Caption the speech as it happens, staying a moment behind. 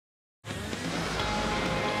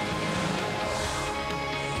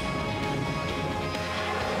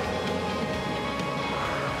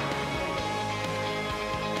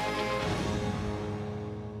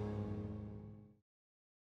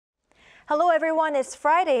Hello everyone, it's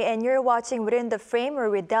Friday and you're watching Within the Frame, where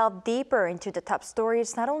we delve deeper into the top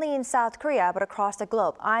stories not only in South Korea but across the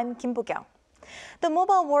globe. I'm Kim Bo-kyung. The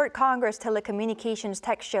Mobile World Congress Telecommunications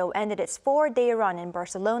Tech Show ended its 4-day run in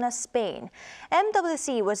Barcelona, Spain.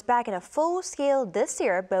 MWC was back in a full scale this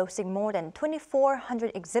year, boasting more than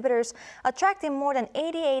 2,400 exhibitors, attracting more than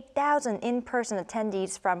 88,000 in-person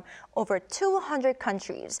attendees from over 200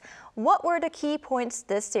 countries. What were the key points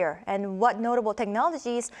this year, and what notable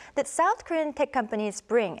technologies did South Korean tech companies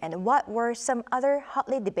bring, and what were some other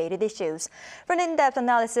hotly debated issues? For an in-depth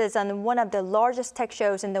analysis on one of the largest tech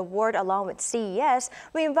shows in the world along with CES,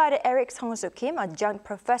 we invited Eric Sung-soo Kim, adjunct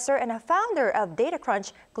professor and a founder of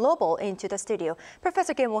Datacrunch Global, into the studio.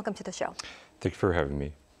 Professor Kim, welcome to the show. Thank you for having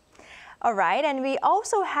me. All right, and we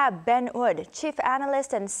also have Ben Wood, Chief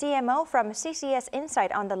Analyst and CMO from CCS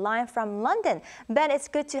Insight, on the line from London. Ben, it's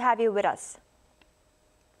good to have you with us.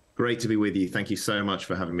 Great to be with you. Thank you so much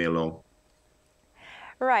for having me along.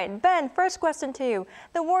 Right, Ben, first question to you.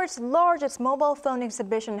 The world's largest mobile phone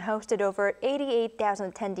exhibition hosted over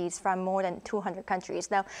 88,000 attendees from more than 200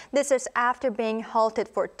 countries. Now, this is after being halted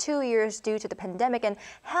for 2 years due to the pandemic and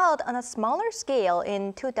held on a smaller scale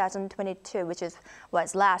in 2022, which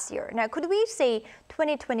was last year. Now, could we say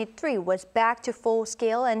 2023 was back to full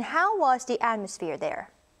scale, and how was the atmosphere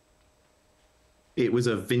there? It was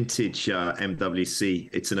a vintage MWC.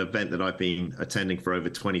 It's an event that I've been attending for over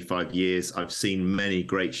 25 years. I've seen many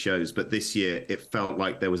great shows, but this year it felt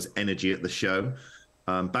like there was energy at the show.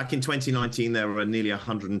 Back in 2019, there were nearly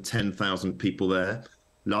 110,000 people there.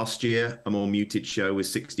 Last year, a more muted show with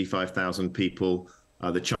 65,000 people.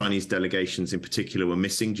 The Chinese delegations in particular were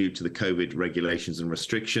missing due to the COVID regulations and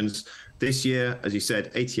restrictions. This year, as you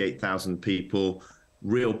said, 88,000 people.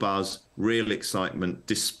 Real buzz, real excitement,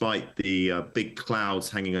 despite the big clouds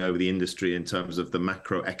hanging over the industry in terms of the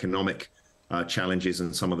macroeconomic challenges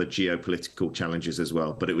and some of the geopolitical challenges as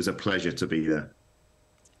well. But it was a pleasure to be there.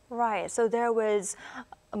 Right, so there was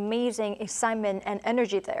amazing excitement and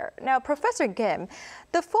energy there. Now, Professor Kim,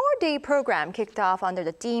 the 4-day program kicked off under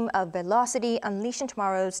the theme of Velocity, Unleashing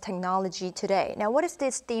Tomorrow's Technology Today. Now, what is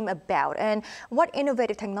this theme about, and what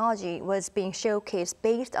innovative technology was being showcased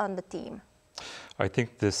based on the theme? I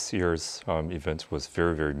think this year's event was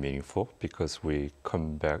very, very meaningful because we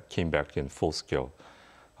came back in full scale.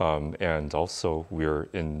 And also we're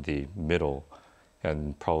in the middle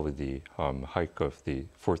and probably the hike of the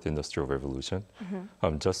fourth industrial revolution.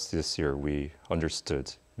 Just this year, we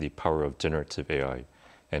understood the power of generative AI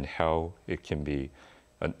and how it can be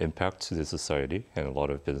an impact to the society and a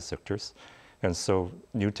lot of business sectors. And so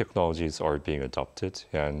new technologies are being adopted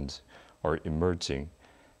and are emerging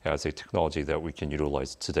as a technology that we can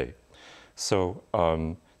utilize today. So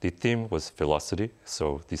the theme was velocity.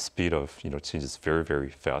 So the speed of change is very, very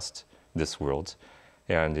fast in this world,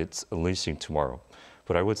 and it's unleashing tomorrow.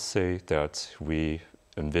 But I would say that we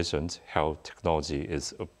envisioned how technology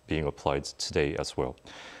is being applied today as well.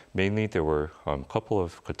 Mainly, there were a couple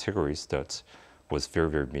of categories that was very,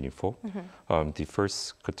 very meaningful. The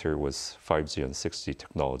first category was 5G and 6G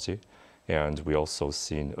technology, and we also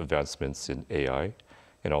seen advancements in AI,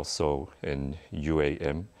 and also in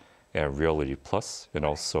UAM and Reality Plus, and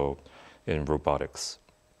also in robotics.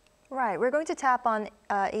 Right, we're going to tap on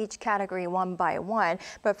each category one by one,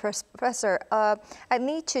 but Professor, I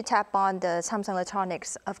need to tap on the Samsung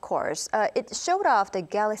Electronics, of course. It showed off the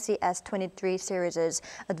Galaxy S23 series'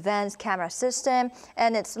 advanced camera system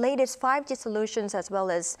and its latest 5G solutions, as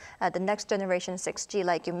well as the next generation 6G,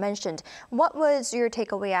 like you mentioned. What was your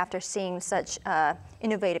takeaway after seeing such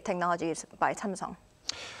innovative technologies by Samsung?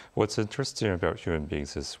 What's interesting about human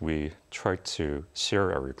beings is we try to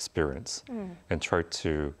share our experience and try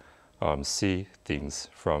to see things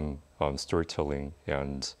from storytelling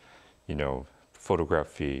and,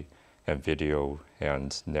 photography and video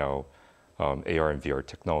and now AR and VR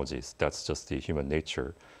technologies. That's just the human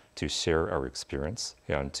nature, to share our experience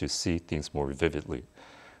and to see things more vividly.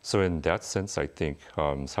 So in that sense, I think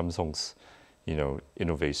Samsung's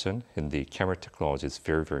innovation in the camera technology is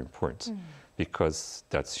very, very important. Because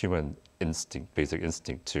that's human instinct, basic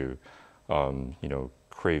instinct to,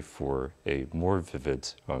 crave for a more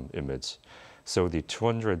vivid image. So the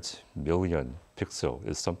 200 million pixel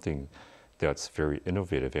is something that's very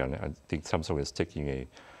innovative, and I think Samsung is taking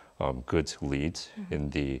a good lead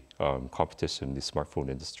in the competition in the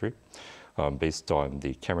smartphone industry based on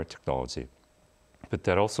the camera technology. But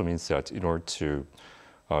that also means that in order to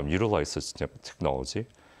utilize such technology,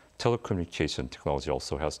 telecommunication technology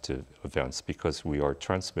also has to advance because we are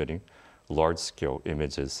transmitting large-scale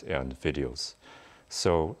images and videos.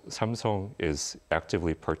 So Samsung is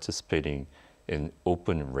actively participating in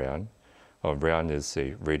Open RAN, RAN is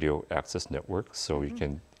a radio access network, so you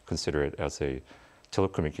can consider it as a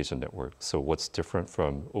telecommunication network. So what's different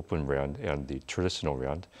from Open RAN and the traditional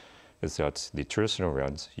RAN is that the traditional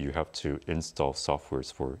RANs, you have to install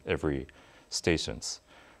softwares for every stations.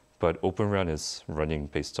 But Open RAN is running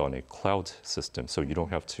based on a cloud system, so you don't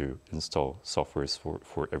have to install softwares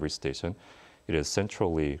for every station. It is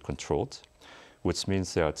centrally controlled, which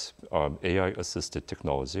means that AI-assisted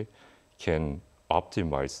technology can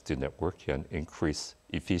optimize the network and increase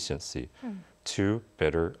efficiency to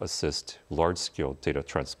better assist large-scale data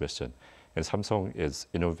transmission. And Samsung is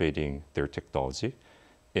innovating their technology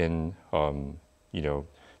in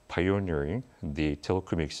pioneering the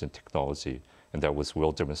telecommunication technology, and that was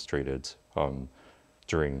well demonstrated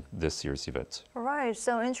during this year's event. Right,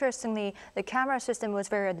 so interestingly, the camera system was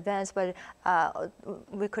very advanced, but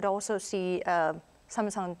we could also see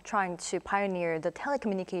Samsung trying to pioneer the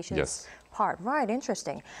telecommunications part. Right,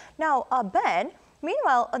 interesting. Now, Ben,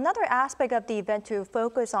 meanwhile, another aspect of the event to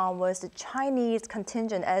focus on was the Chinese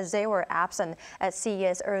contingent, as they were absent at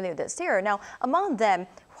CES earlier this year. Now, among them,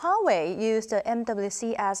 Huawei used the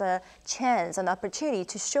MWC as a chance, an opportunity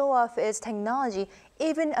to show off its technology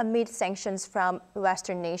even amid sanctions from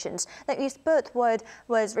Western nations. Now, its booth was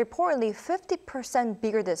reportedly 50%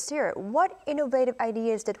 bigger this year. What innovative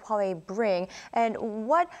ideas did Huawei bring, and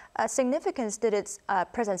what significance did its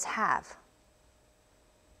presence have?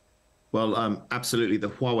 Well, absolutely, the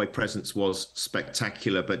Huawei presence was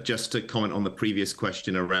spectacular. But just to comment on the previous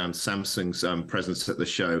question around Samsung's presence at the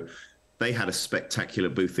show, they had a spectacular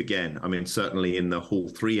booth again. I mean, certainly in the Hall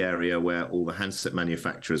 3 area where all the handset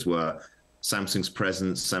manufacturers were, Samsung's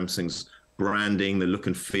presence, Samsung's branding, the look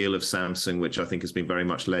and feel of Samsung, which I think has been very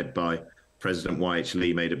much led by President YH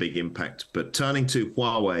Lee, made a big impact. But turning to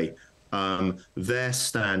Huawei, their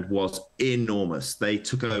stand was enormous. They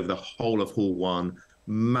took over the whole of Hall 1,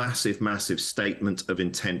 massive statement of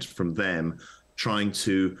intent from them, trying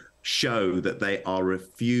to show that they are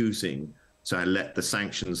refusing to let the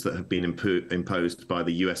sanctions that have been imposed by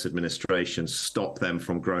the US administration stop them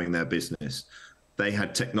from growing their business. They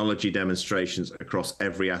had technology demonstrations across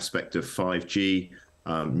every aspect of 5G,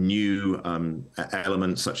 new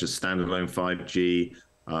elements such as standalone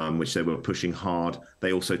 5G, which they were pushing hard.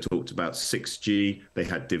 They also talked about 6G. They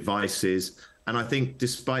had devices. And I think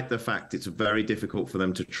despite the fact it's very difficult for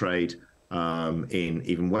them to trade in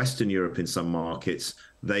even Western Europe in some markets,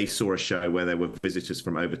 they saw a show where there were visitors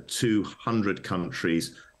from over 200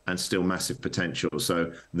 countries and still massive potential.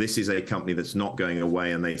 So this is a company that's not going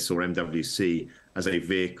away, and they saw MWC as a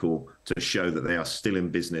vehicle to show that they are still in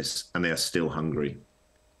business and they are still hungry.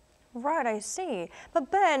 Right, I see.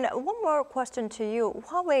 But Ben, one more question to you.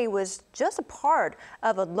 Huawei was just a part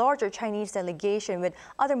of a larger Chinese delegation with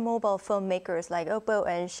other mobile phone makers like Oppo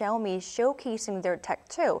and Xiaomi showcasing their tech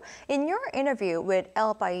too. In your interview with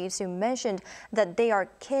El País, you mentioned that they are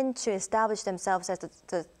keen to establish themselves as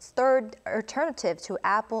the third alternative to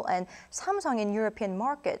Apple and Samsung in European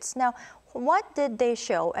markets. Now, what did they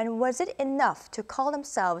show, and was it enough to call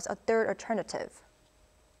themselves a third alternative?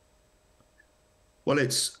 Well,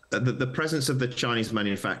 it's the presence of the Chinese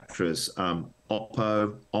manufacturers,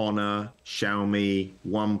 Oppo, Honor, Xiaomi,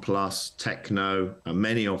 OnePlus, Tecno,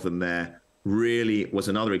 many of them there, really was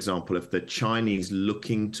another example of the Chinese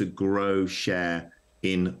looking to grow share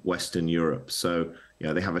in Western Europe. So,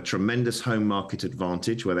 they have a tremendous home market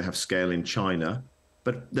advantage where they have scale in China,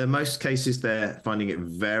 but in most cases, they're finding it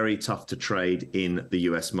very tough to trade in the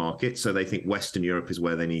US market. So they think Western Europe is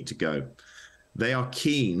where they need to go. They are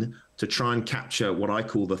keen to try and capture what I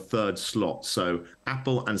call the third slot. So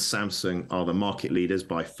Apple and Samsung are the market leaders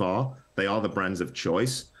by far. They are the brands of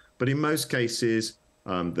choice. But in most cases,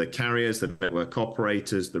 the carriers, the network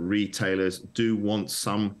operators, the retailers do want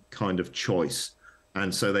some kind of choice.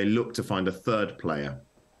 And so they look to find a third player.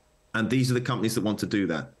 And these are the companies that want to do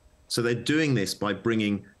that. So they're doing this by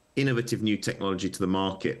bringing innovative new technology to the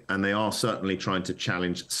market. And they are certainly trying to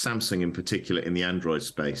challenge Samsung in particular in the Android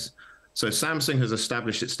space. So Samsung has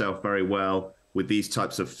established itself very well with these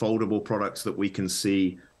types of foldable products that we can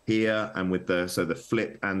see here, and with the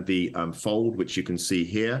Flip and the Fold, which you can see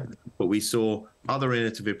here. But we saw other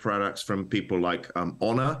innovative products from people like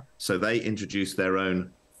Honor. So they introduced their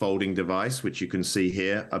own folding device, which you can see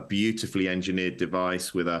here, a beautifully engineered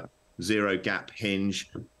device with a zero gap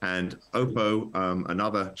hinge. And Oppo,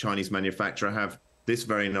 another Chinese manufacturer, have this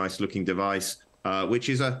very nice looking device, which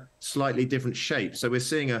is a slightly different shape. So we're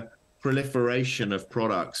seeing a proliferation of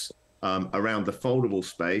products around the foldable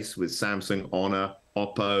space with Samsung, Honor,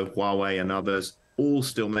 Oppo, Huawei, and others, all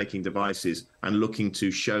still making devices and looking to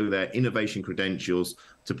show their innovation credentials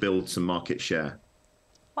to build some market share.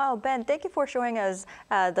 Wow, Ben, thank you for showing us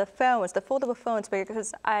the phones, the foldable phones,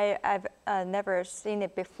 because I've never seen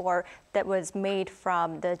it before that was made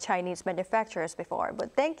from the Chinese manufacturers before,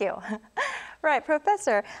 but thank you. Right,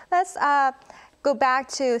 Professor, let's go back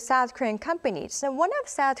to South Korean companies. So one of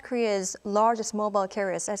South Korea's largest mobile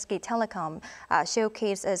carriers, SK Telecom,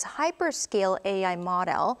 showcased its hyperscale AI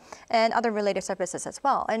model and other related services as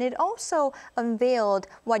well. And it also unveiled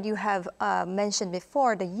what you have mentioned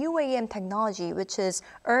before, the UAM technology, which is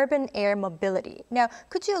urban air mobility. Now,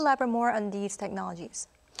 could you elaborate more on these technologies?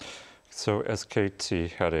 So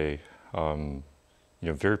SKT had a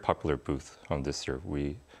very popular booth this year.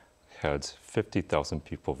 We had 50,000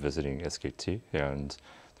 people visiting SKT, and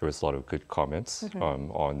there was a lot of good comments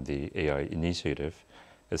on the AI initiative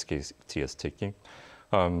SKT is taking.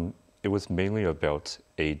 It was mainly about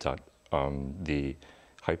ADOT, the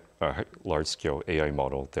large-scale AI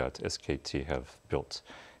model that SKT have built.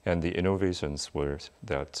 And the innovations were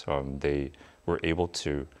that they were able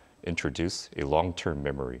to introduce a long-term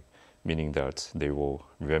memory, meaning that they will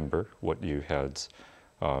remember what you had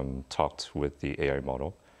talked with the AI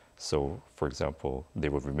model. So, for example, they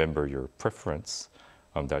would remember your preference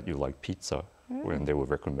that you like pizza when they would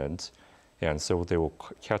recommend. And so they will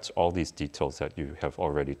catch all these details that you have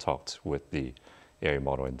already talked with the AI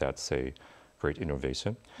model, and that's a great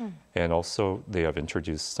innovation. And also, they have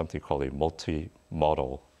introduced something called a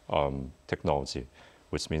multi-model technology,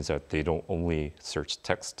 which means that they don't only search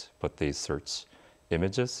text, but they search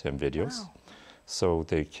images and videos. Wow. So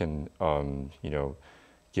they can,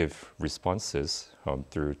 give responses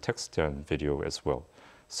through text and video as well.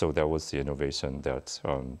 So that was the innovation that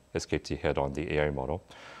SKT had on the AI model.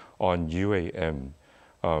 On UAM,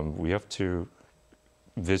 we have to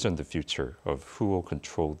vision the future of who will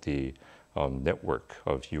control the network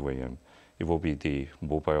of UAM. It will be the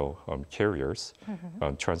mobile carriers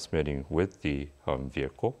transmitting with the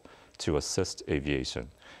vehicle to assist aviation.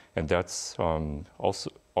 And that's also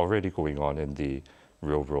already going on in the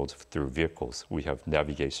real world through vehicles. We have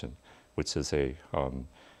navigation, which is a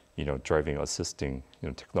driving assisting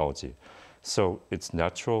technology. So it's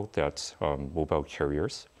natural that mobile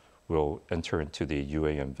carriers will enter into the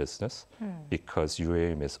UAM business because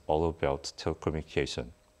UAM is all about telecommunication,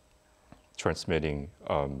 transmitting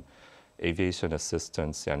aviation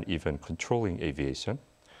assistance and even controlling aviation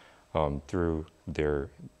through their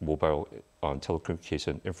mobile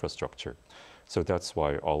telecommunication infrastructure. So that's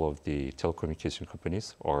why all of the telecommunication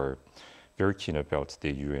companies are very keen about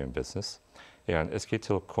the UAM business. And SK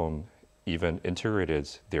Telecom even integrated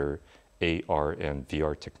their AR and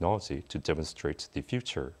VR technology to demonstrate the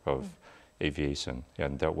future of aviation.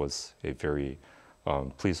 And that was a very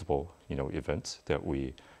pleasable event that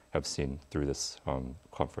we have seen through this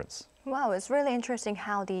conference. Wow, it's really interesting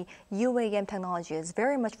how the UAM technology is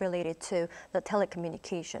very much related to the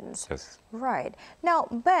telecommunications. Yes. Right. Now,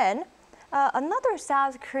 Ben, another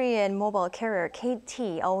South Korean mobile carrier,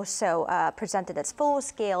 KT, also presented its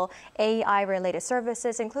full-scale AI-related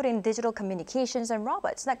services, including digital communications and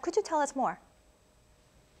robots. Now, could you tell us more?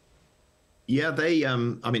 Yeah, they,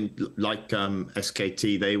 like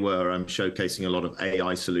SKT, they were showcasing a lot of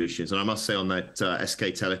AI solutions. And I must say on that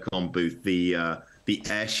SK Telecom booth, the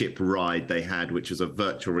airship ride they had, which was a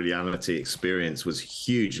virtual reality experience, was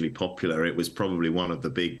hugely popular. It was probably one of the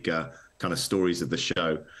big kind of stories of the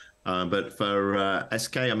show. But for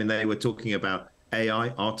SK, they were talking about AI,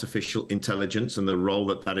 artificial intelligence, and the role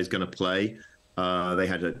that that is going to play. They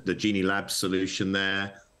had the Genie Labs solution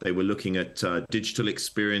there. They were looking at digital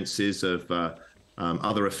experiences of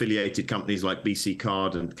other affiliated companies like BC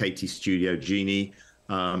Card and KT Studio Genie.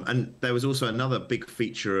 And there was also another big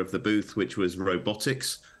feature of the booth, which was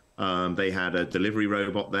robotics. They had a delivery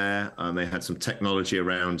robot there. They had some technology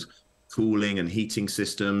around cooling and heating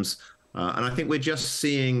systems. And I think we're just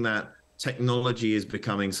seeing that technology is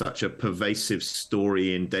becoming such a pervasive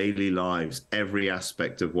story in daily lives, every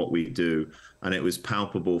aspect of what we do. And it was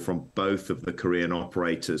palpable from both of the Korean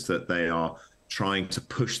operators that they are trying to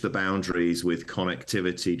push the boundaries with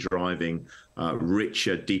connectivity, driving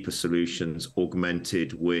richer, deeper solutions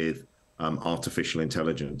augmented with artificial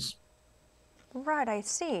intelligence. Right, I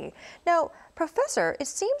see. Now, Professor, it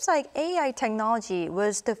seems like AI technology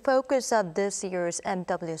was the focus of this year's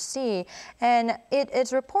MWC, and it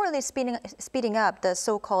is reportedly speeding up the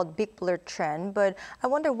so-called big blur trend. But I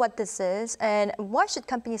wonder what this is, and what should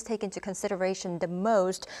companies take into consideration the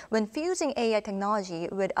most when fusing AI technology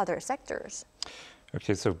with other sectors?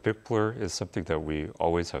 Okay, so big blur is something that we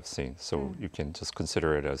always have seen. So you can just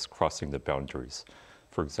consider it as crossing the boundaries.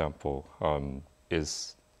 For example,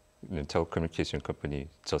 is a telecommunication company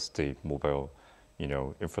just a mobile,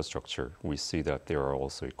 infrastructure, we see that they are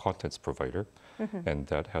also a contents provider, and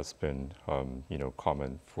that has been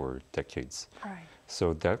common for decades. Right.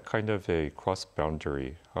 So that kind of a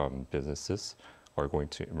cross-boundary businesses are going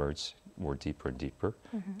to emerge more deeper and deeper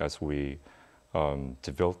as we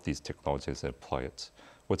develop these technologies and apply it.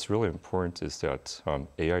 What's really important is that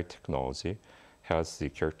AI technology has the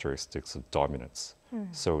characteristics of dominance.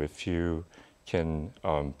 So if you can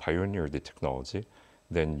pioneer the technology,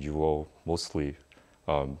 then you will mostly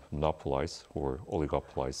monopolize or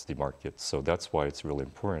oligopolize the market. So that's why it's really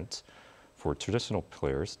important for traditional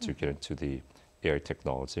players to get into the AI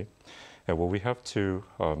technology. And what we have to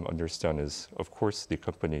understand is, of course, the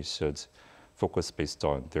company should focus based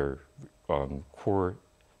on their core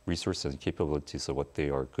resources and capabilities of what they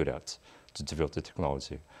are good at to develop the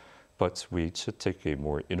technology. But we should take a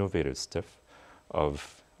more innovative step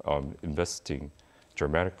of investing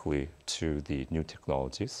dramatically to the new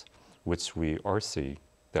technologies, which we are seeing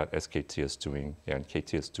that SKT is doing and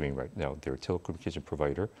KT is doing right now. They're a telecommunication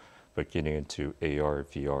provider, but getting into AR,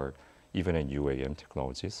 VR, even in UAM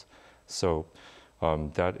technologies. So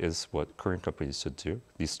that is what Korean companies should do.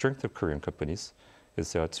 The strength of Korean companies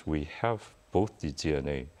is that we have both the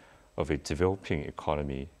DNA of a developing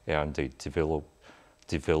economy and a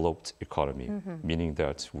developed economy, meaning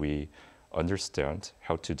that we understand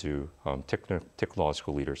how to do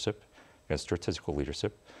technological leadership and strategical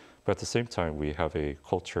leadership. But at the same time, we have a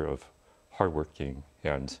culture of hardworking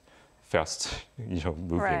and fast,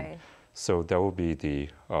 moving. Right. So that will be the,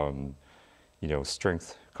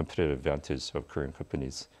 strength, competitive advantage of Korean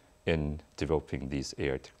companies in developing these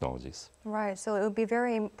AI technologies. Right, so it would be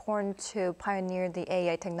very important to pioneer the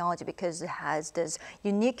AI technology because it has this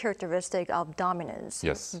unique characteristic of dominance.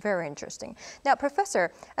 Yes. Very interesting. Now,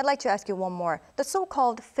 Professor, I'd like to ask you one more. The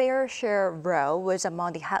so-called fair share row was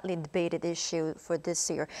among the hotly debated issue for this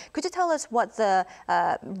year. Could you tell us what the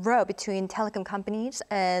row between telecom companies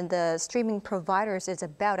and the streaming providers is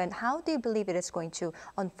about, and how do you believe it is going to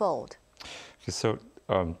unfold? Okay, so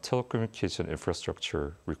telecommunication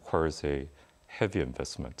infrastructure requires a heavy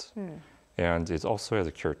investment. And it also has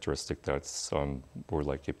a characteristic that's more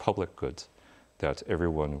like a public good, that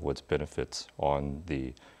everyone would benefit on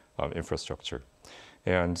the infrastructure.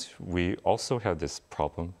 And we also had this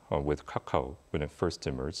problem with Kakao when it first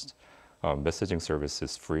emerged. Messaging service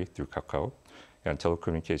is free through Kakao, and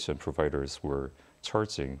telecommunication providers were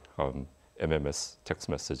charging MMS text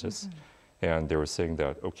messages. And they were saying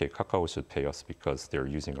that, okay, Kakao should pay us because they're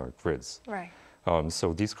using our grids. Right.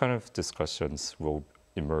 So these kind of discussions will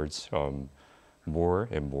emerge more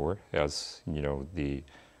and more as the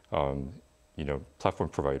platform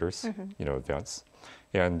providers advance.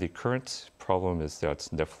 And the current problem is that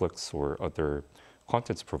Netflix or other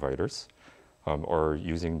content providers are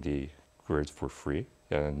using the grid for free,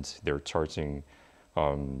 and they're charging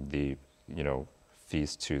the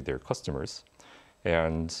fees to their customers.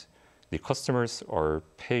 And the customers are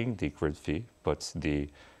paying the grid fee, but the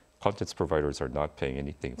content providers are not paying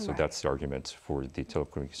anything. So that's the argument for the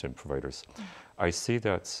telecommunication providers. I see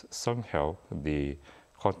that somehow the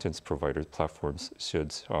content provider platforms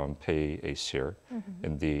should pay a share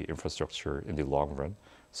in the infrastructure in the long run.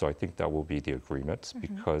 So I think that will be the agreement,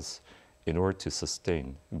 because in order to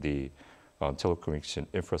sustain the telecommunication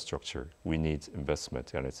infrastructure, we need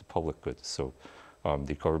investment, and it's a public good. So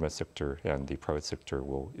the government sector and the private sector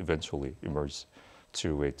will eventually emerge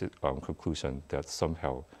to a conclusion that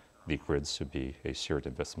somehow the grids should be a shared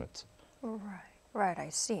investment. Right, I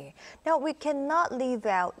see. Now, we cannot leave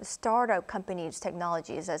out startup companies'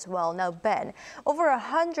 technologies as well. Now, Ben, over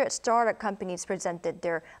 100 startup companies presented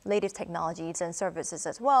their latest technologies and services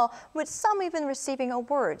as well, with some even receiving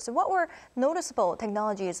awards. What were noticeable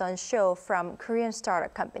technologies on show from Korean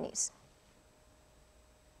startup companies?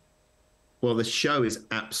 Well, the show is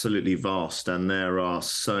absolutely vast, and there are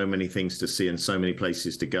so many things to see and so many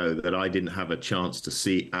places to go that I didn't have a chance to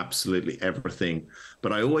see absolutely everything.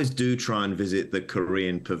 But I always do try and visit the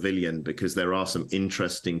Korean pavilion because there are some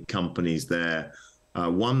interesting companies there.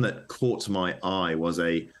 One that caught my eye was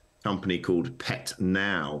a company called Pet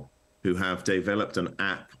Now, who have developed an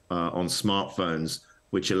app on smartphones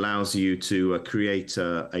which allows you to create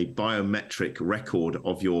a biometric record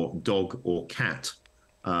of your dog or cat.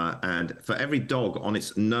 And for every dog on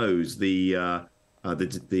its nose, the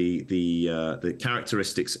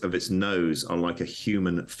characteristics of its nose are like a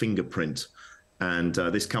human fingerprint. And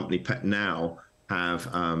this company, Pet Now,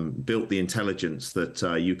 have built the intelligence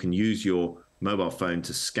that you can use your mobile phone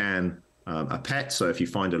to scan a pet. So if you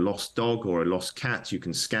find a lost dog or a lost cat, you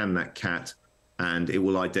can scan that cat, and it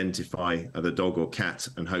will identify the dog or cat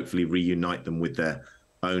and hopefully reunite them with their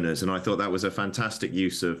owners. And I thought that was a fantastic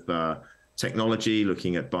use of technology,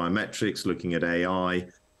 looking at biometrics, looking at AI.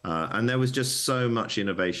 And there was just so much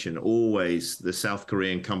innovation. Always the South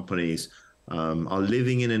Korean companies are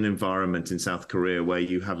living in an environment in South Korea where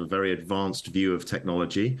you have a very advanced view of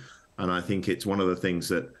technology. And I think it's one of the things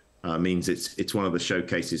that means it's one of the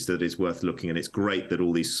showcases that is worth looking. And it's great that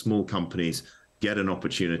all these small companies get an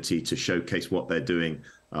opportunity to showcase what they're doing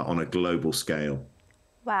on a global scale.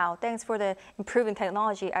 Wow, thanks for the improving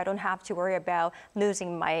technology. I don't have to worry about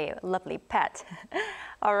losing my lovely pet.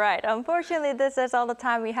 All right, unfortunately, this is all the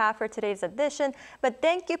time we have for today's edition. But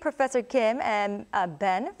thank you, Professor Kim and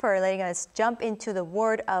Ben, for letting us jump into the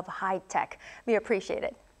world of high tech. We appreciate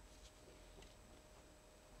it.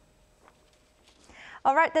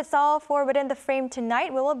 All right, that's all for Within the Frame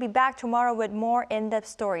tonight. We will be back tomorrow with more in-depth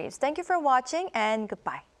stories. Thank you for watching and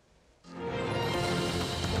goodbye.